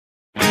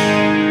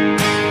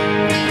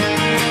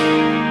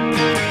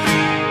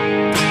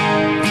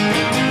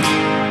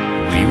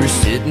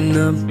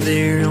up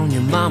there on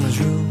your mama's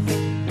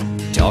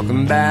roof,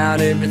 talking about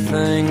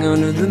everything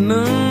under the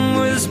moon,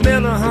 with a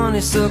smell of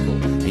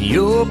honeysuckle and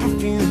your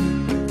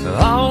perfume.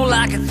 All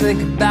I could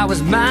think about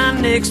was my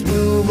next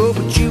move. Oh,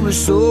 but you were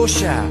so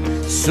shy,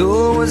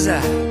 so was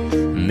I.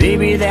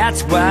 Maybe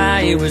that's why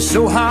it was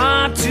so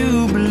hard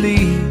to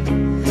believe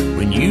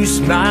when you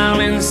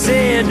smiled and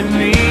said to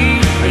me,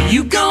 "Are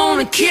you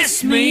gonna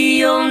kiss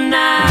me all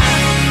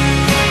night?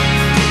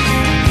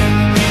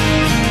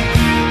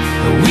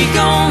 Are we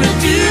gonna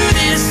do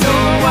this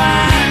all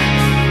white?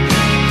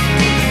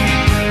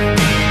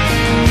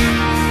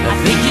 I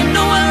think you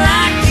know I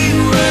like you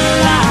a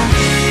lot,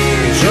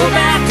 but you're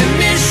about to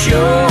miss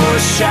your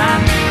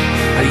shot.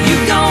 Are you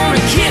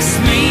gonna kiss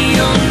me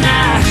all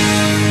night?"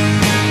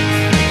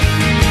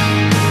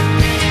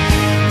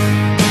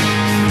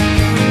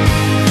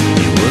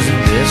 It was the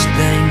best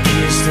dang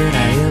kiss that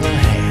I ever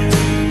had,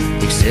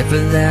 except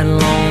for that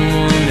long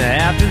one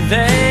after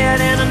that.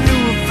 And I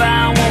knew if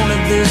I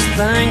wanted this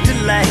thing to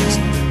last,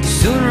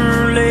 sooner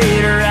or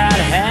later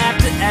I'd have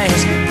to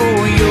ask for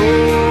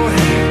your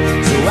hand.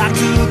 So I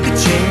took a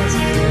chance,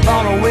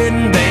 bought a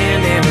wedding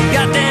band, and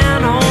got down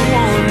on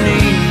one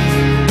knee.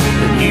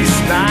 And you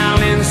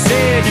smiled and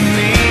said to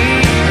me,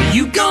 "Are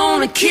you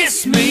gonna kiss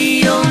me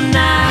all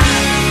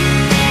night?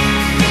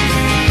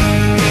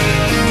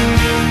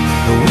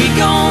 Are we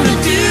gonna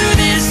do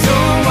this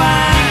all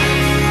white?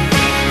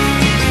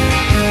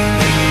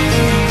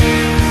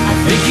 I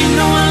think you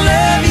know I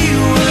love you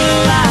a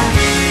lot.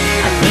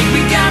 I think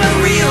we got a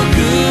real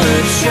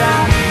good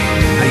shot.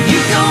 Are you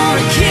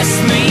gonna kiss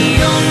me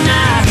all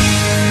night?"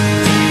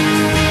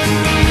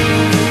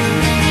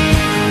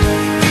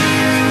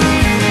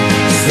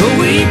 So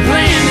we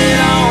planned it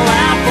all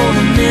out for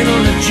the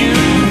middle of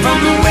June, from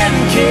the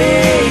wedding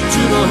cake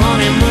to the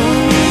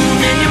honeymoon.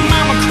 And your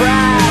mama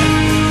cried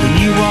when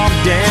you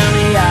walked down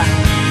the aisle.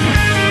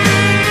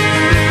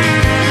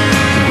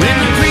 When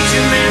the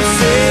preacher man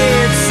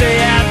said, "Say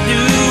I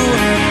do,"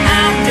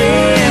 I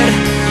did.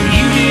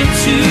 You did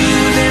too.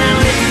 Then I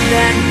lifted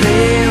that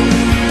veil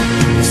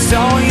and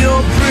saw your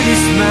pretty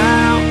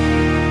smile,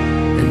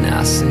 and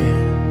I said,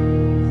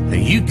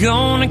 "Are you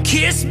gonna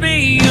kiss me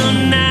all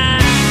night?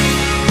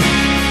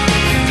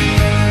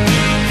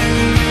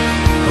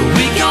 Are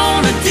we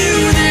gonna do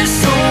this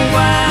all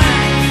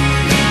white?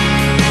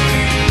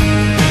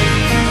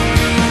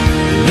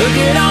 Look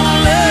at all